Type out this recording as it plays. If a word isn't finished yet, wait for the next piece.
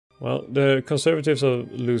Well, the conservatives are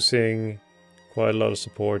losing quite a lot of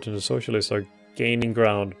support and the socialists are gaining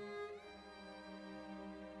ground.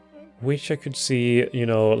 Which I could see, you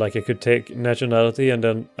know, like I could take nationality and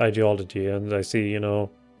then ideology, and I see, you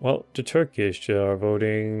know, well, the Turkish are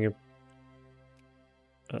voting,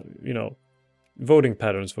 you know, voting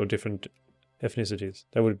patterns for different ethnicities.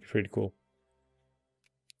 That would be pretty cool.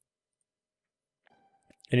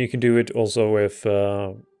 And you can do it also with,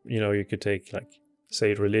 you know, you could take, like,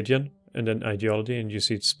 say, religion and then ideology, and you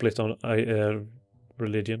see it split on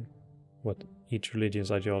religion, what each religion's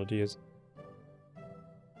ideology is.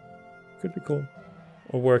 Could be cool.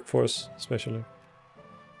 Or workforce, especially.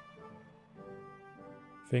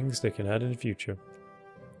 Things they can add in the future.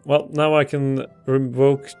 Well, now I can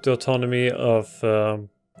revoke the autonomy of...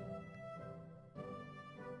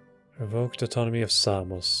 revoke the autonomy of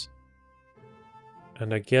Samos.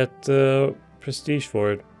 And I get prestige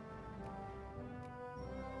for it.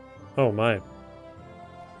 Oh my.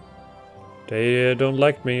 They don't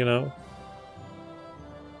like me, you know.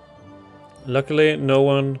 Luckily, no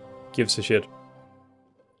one gives a shit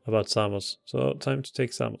about Samos. So, time to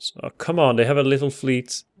take Samos. Oh, come on, they have a little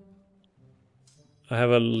fleet. I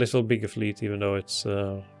have a little bigger fleet, even though it's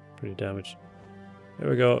pretty damaged. There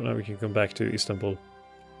we go, now we can come back to Istanbul.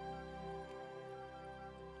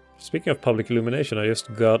 Speaking of public illumination, I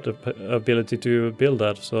just got the ability to build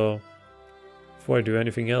that, so... Before I do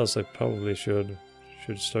anything else, I probably should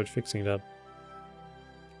start fixing that.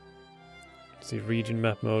 Let's see, region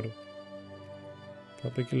map mode.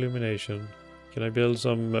 Public illumination. Can I build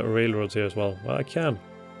some railroads here as well? Well, I can.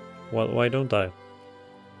 Well, why don't I?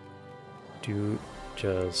 Do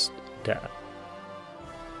just that.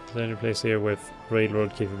 Is there any place here with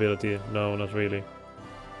railroad capability? No, not really.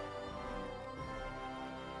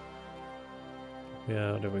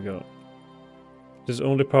 Yeah, there we go. The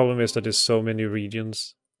only problem is that there's so many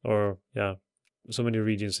regions, or yeah, so many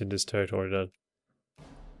regions in this territory that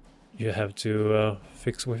you have to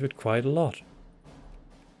fix with it quite a lot.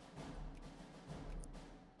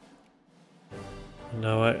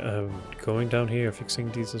 Now I'm going down here,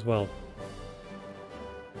 fixing these as well.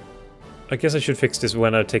 I guess I should fix this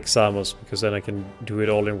when I take Samos, because then I can do it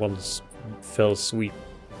all in one fell sweep.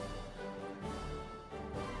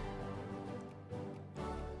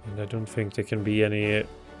 And I don't think there can be any...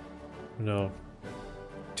 no.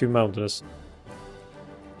 Too mountainous.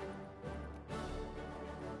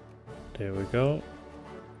 There we go.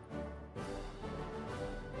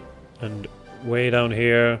 And way down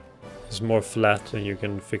here is more flat and you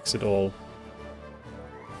can fix it all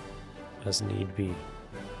as need be.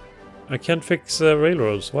 I can't fix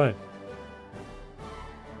railroads, why?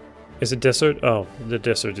 Is it desert? Oh, the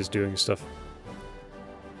desert is doing stuff.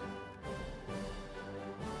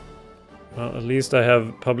 Well, at least I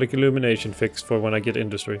have public illumination fixed for when I get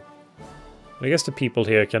industry. I guess the people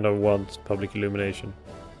here kind of want public illumination.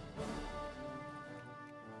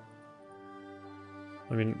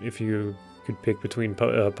 I mean, if you could pick between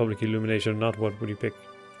public illumination or not, what would you pick?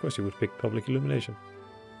 Of course you would pick public illumination.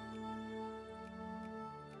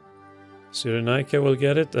 Cyrenaica will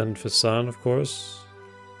get it, and Fezzan, of course.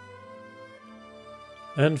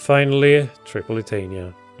 And finally,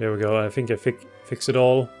 Tripolitania. There we go, I think I fixed it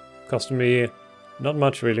all. Cost me not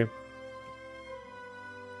much, really.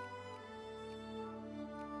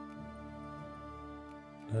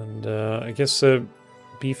 And I guess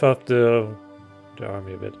beef up the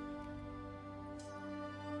army a bit.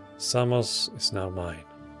 Samos is now mine.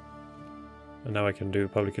 And now I can do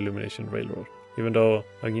public illumination railroad. Even though,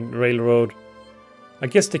 I mean, railroad... I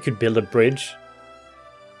guess they could build a bridge.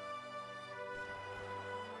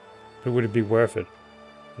 But would it be worth it?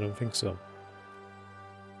 I don't think so.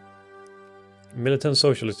 Militant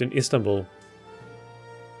socialist in Istanbul.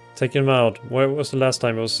 Taking them out. Where was the last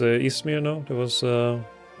time? It was Izmir, no? There was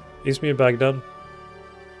Izmir, Baghdad,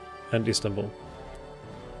 and Istanbul.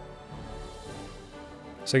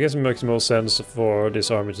 So I guess it makes more sense for this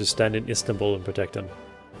army to stand in Istanbul and protect them.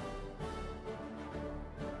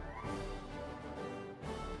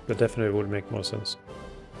 That definitely would make more sense.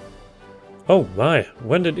 Oh my!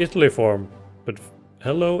 When did Italy form? But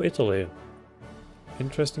hello, Italy.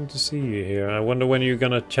 Interesting to see you here. I wonder when you're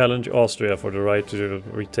gonna challenge Austria for the right to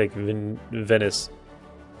retake Venice.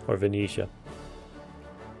 Or Venetia.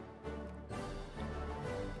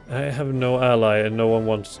 I have no ally and no one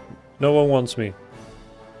wants me.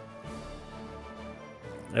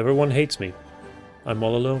 Everyone hates me. I'm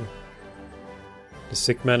all alone. The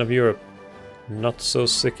sick man of Europe. Not so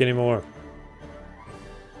sick anymore.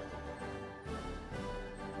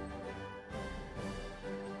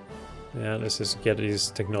 Yeah, let's just get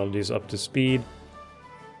these technologies up to speed.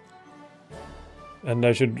 And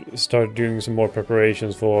I should start doing some more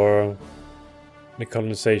preparations for the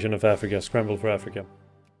colonization of Africa, scramble for Africa.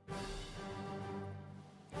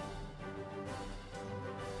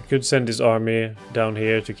 I could send this army down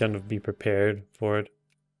here to kind of be prepared for it.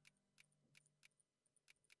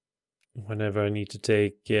 Whenever I need to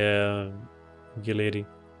take Gilead.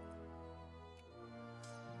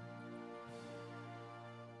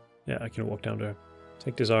 Yeah, I can walk down there.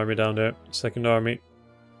 Take this army down there. Second army.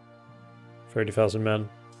 30,000 men.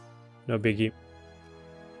 No biggie.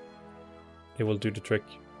 It will do the trick.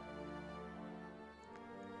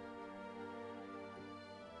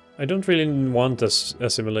 I don't really want this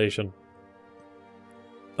assimilation.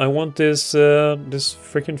 I want this this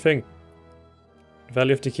freaking thing.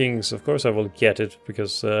 Valley of the Kings. Of course I will get it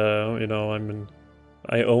because you know,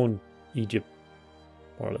 I own Egypt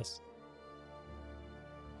more or less.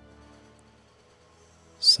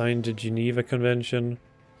 Signed the Geneva Convention.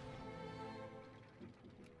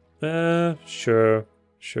 Sure,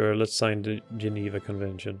 let's sign the Geneva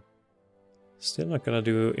Convention. Still not gonna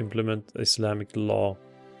implement Islamic law.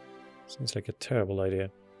 Seems like a terrible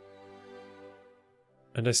idea.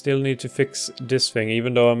 And I still need to fix this thing,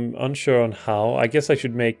 even though I'm unsure on how. I guess I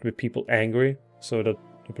should make the people angry, so that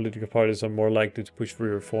the political parties are more likely to push for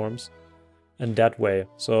reforms. And that way,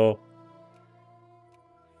 so...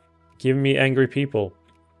 give me angry people.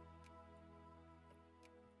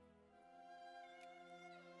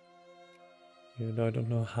 Even though I don't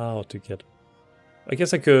know how to get... I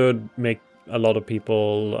guess I could make a lot of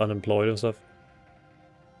people unemployed and stuff.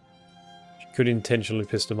 Could intentionally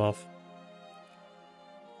piss them off.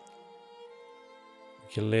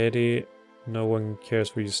 Gilead, no one cares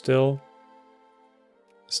for you still.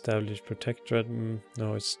 Establish protectorate,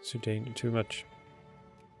 no, it's too much.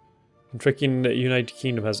 I'm tricking the United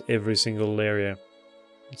Kingdom has every single area.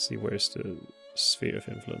 Let's see, where's the sphere of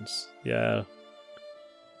influence? Yeah.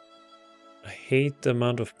 I hate the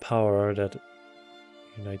amount of power that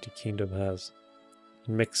United Kingdom has.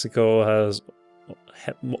 Mexico has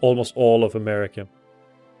almost all of America.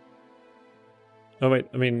 Oh wait,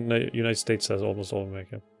 I mean United States has almost all of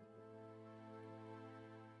America.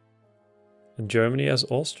 And Germany has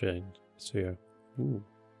Austria in sphere. Ooh.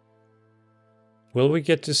 Will we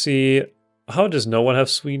get to see... How does no one have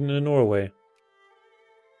Sweden and Norway?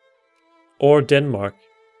 Or Denmark?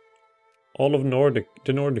 All of the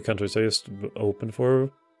Nordic countries are just open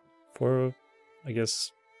for I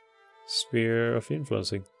guess, sphere of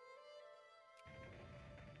influencing.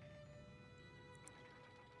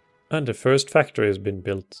 And the first factory has been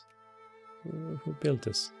built. Who built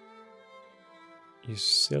this? You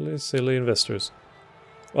silly investors.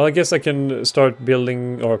 Well, I guess I can start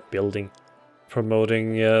promoting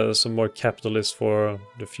some more capitalists for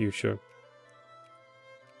the future.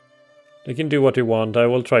 They can do what they want. I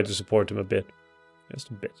will try to support them a bit. Just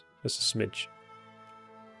a bit. Just a smidge.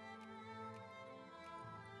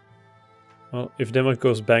 Well, if Denmark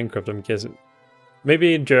goes bankrupt, I'm guessing...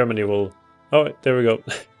 Maybe Germany will... Oh, there we go.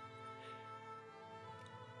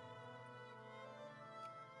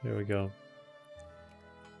 Here we go.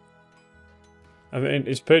 I mean,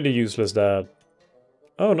 it's pretty useless that...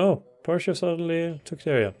 Oh no, Persia suddenly took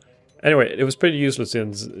the area. Anyway, it was pretty useless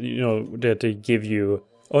since, you know, that they give you...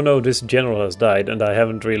 Oh no, this general has died, and I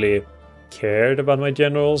haven't really cared about my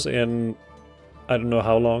generals in... I don't know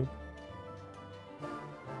how long.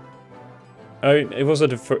 It was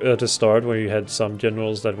at the start where you had some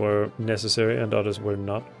generals that were necessary and others were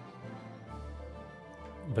not.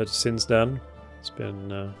 But since then, it's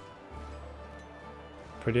been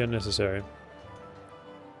pretty unnecessary.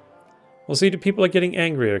 Well, see, the people are getting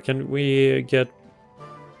angrier. Can we get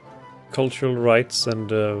cultural rights and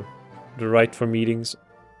the right for meetings?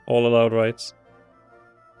 All allowed rights.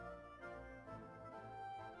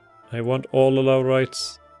 I want all allowed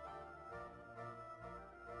rights.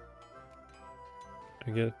 I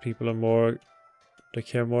get people are more... They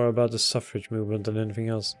care more about the suffrage movement than anything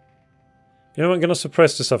else. You know, I'm gonna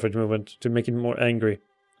suppress the suffrage movement to make it more angry.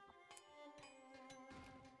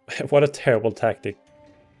 What a terrible tactic.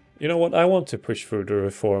 You know what? I want to push through the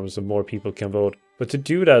reforms so more people can vote. But to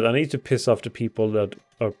do that, I need to piss off the people that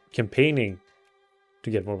are campaigning to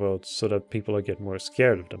get more votes so that people get more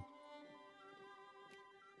scared of them.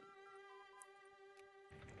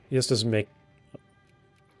 It just doesn't make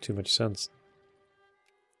too much sense.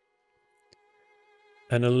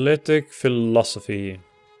 Analytic philosophy.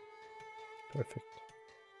 Perfect.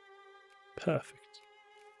 Perfect.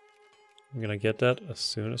 I'm gonna get that as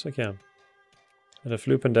soon as I can. And the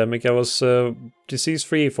flu pandemic, I was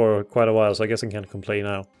disease-free for quite a while, so I guess I can't complain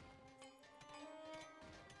now.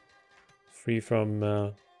 Free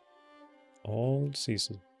from all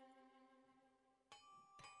diseases.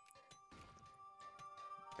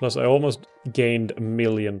 Plus, I almost gained 1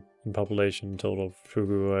 million in population in total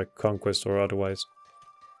through conquest or otherwise.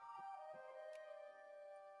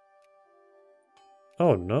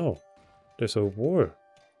 Oh no, there's a war.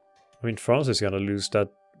 I mean, France is gonna lose that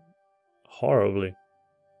horribly.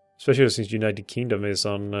 Especially since United Kingdom is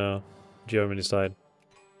on Germany's side.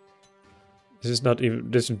 This is not even,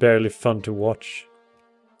 this is barely fun to watch.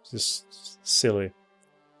 This is silly.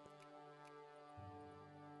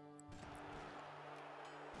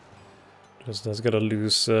 That's gonna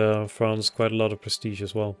lose France quite a lot of prestige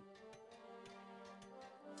as well.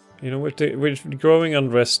 You know, with growing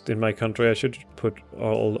unrest in my country, I should put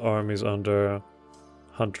all armies under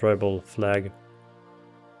Hunt Rebel flag.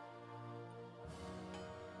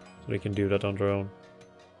 So they can do that on their own.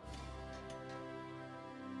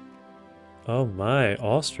 Oh my,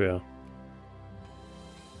 Austria.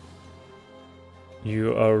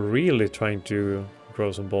 You are really trying to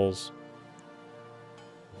grow some balls.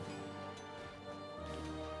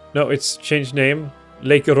 No, it's changed name.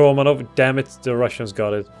 Lake Romanov. Damn it, the Russians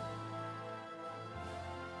got it.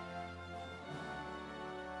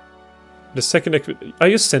 The second... I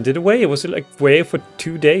just sent it away. It was like away for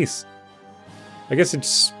 2 days. I guess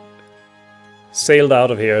it's sailed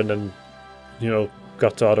out of here and then, you know,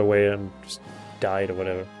 got to other way and just died or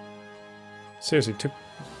whatever. Seriously, it took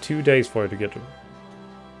 2 days for it to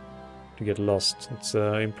get lost. It's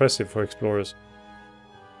impressive for explorers.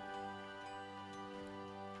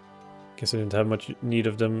 Guess I didn't have much need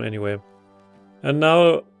of them anyway. And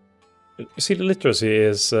now, you see, the literacy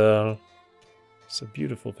is it's a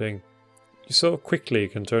beautiful thing. You so quickly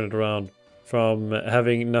can turn it around from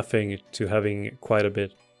having nothing to having quite a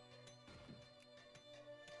bit.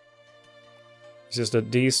 It's just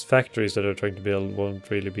that these factories that I'm trying to build won't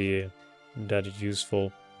really be that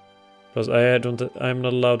useful. Because I'm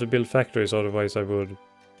not allowed to build factories, otherwise I would...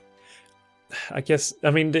 I guess,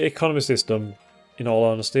 I mean, the economy system, in all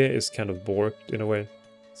honesty, is kind of borked in a way.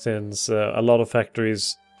 Since a lot of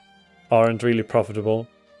factories aren't really profitable,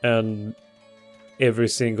 and every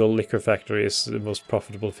single liquor factory is the most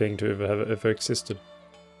profitable thing to ever existed.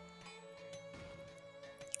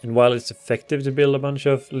 And while it's effective to build a bunch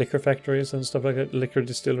of liquor factories and stuff like that, liquor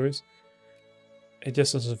distilleries, it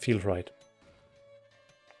just doesn't feel right.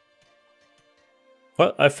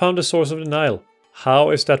 Well, I found the source of the Nile. How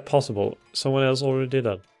is that possible? Someone else already did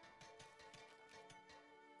that.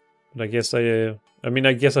 But I guess I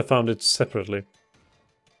guess I found it separately.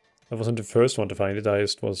 I wasn't the first one to find it, I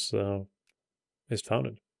just was... just found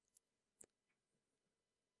it.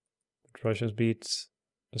 But Russians beat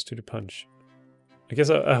us to the punch. I guess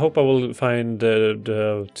I hope I will find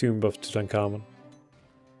the tomb of Tutankhamun.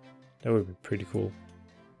 That would be pretty cool.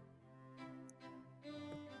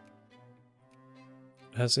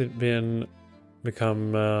 Has it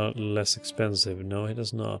become less expensive? No, it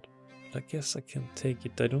has not. But I guess I can take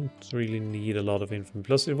it. I don't really need a lot of infamy.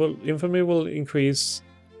 Plus, infamy will increase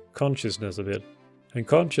consciousness a bit. And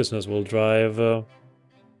consciousness will drive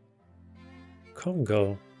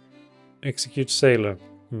Congo. Execute sailor.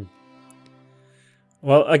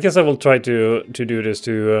 Well, I guess I will try to do this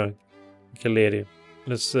to Kaleri.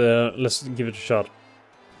 Let's give it a shot.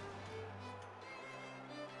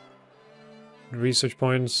 Research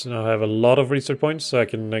points. Now I have a lot of research points, so I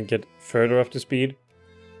can get further up to speed.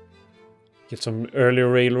 Get some earlier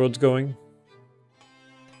railroads going.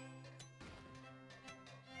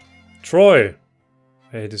 Troy!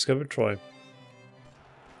 I discovered Troy.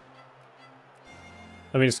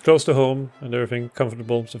 I mean, it's close to home and everything,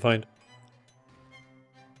 comfortable to find.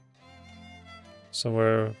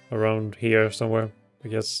 Somewhere around here, somewhere, I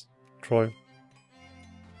guess, Troy.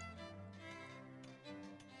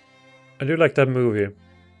 I do like that movie.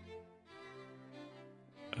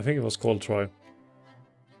 I think it was called Troy.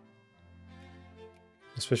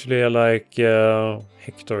 Especially I like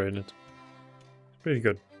Hector in it. It's pretty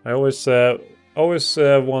good. I always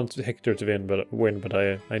want Hector to win, but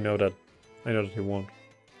I know that he won't.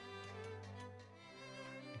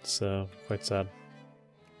 It's quite sad.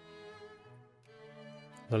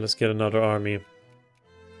 Now let's get another army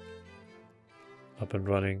up and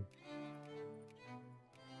running.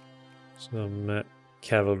 Some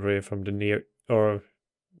cavalry from the near, or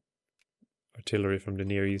artillery from the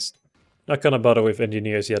Near East. Not gonna bother with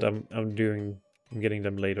engineers yet. I'm getting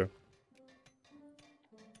them later.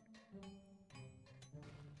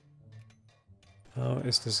 How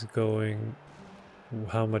is this going?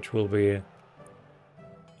 How much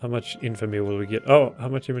infamy will we get? Oh, how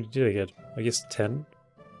much infamy did I get? I guess 10?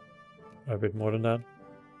 Or a bit more than that.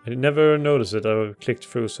 I never noticed it. I clicked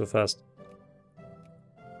through so fast.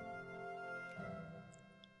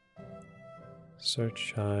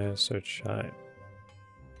 Search high, search high.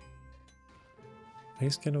 I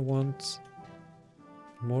just gonna want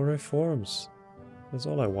more reforms. That's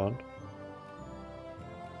all I want.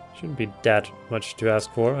 Shouldn't be that much to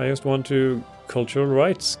ask for. I just want to cultural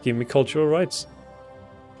rights. Give me cultural rights.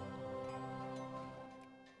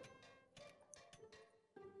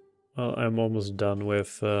 Well, I'm almost done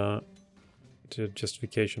with the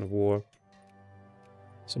justification of war.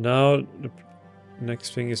 So now the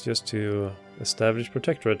next thing is just to establish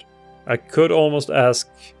protectorate. I could almost ask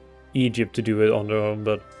Egypt to do it on their own,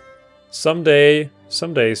 but some days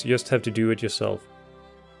you just have to do it yourself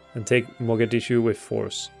and take Mogadishu with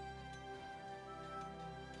force.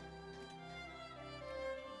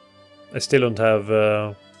 I still don't have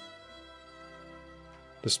the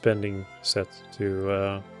spending set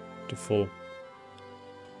to full.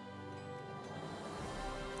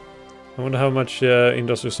 I wonder how much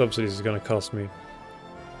industrial subsidies is going to cost me.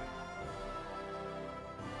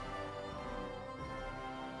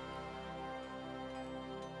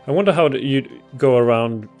 I wonder how you go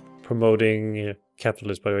around promoting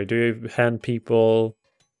capitalism, by the way. Do you hand people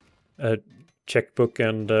a checkbook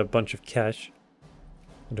and a bunch of cash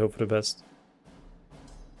and hope for the best?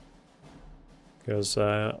 Because,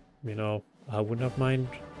 you know, I would not mind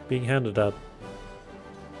being handed that.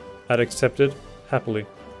 I'd accept it happily.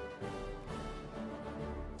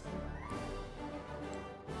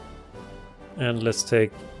 And let's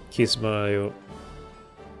take Kismayo.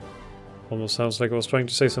 Almost sounds like I was trying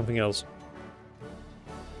to say something else.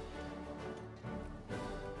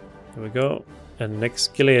 There we go. And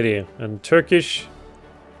next Galeri. And Turkish.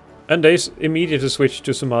 And they immediately switch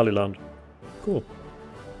to Somaliland. Cool.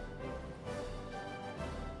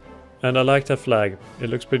 And I like that flag. It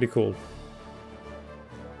looks pretty cool.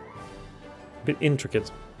 A bit intricate.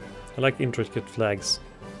 I like intricate flags.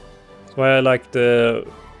 That's why I like the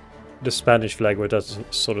Spanish flag with that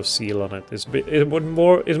sort of seal on it. It's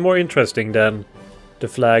more interesting than the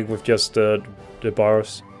flag with just the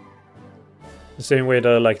bars. The same way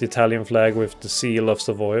that I like the Italian flag with the seal of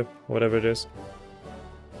Savoy, whatever it is.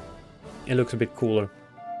 It looks a bit cooler.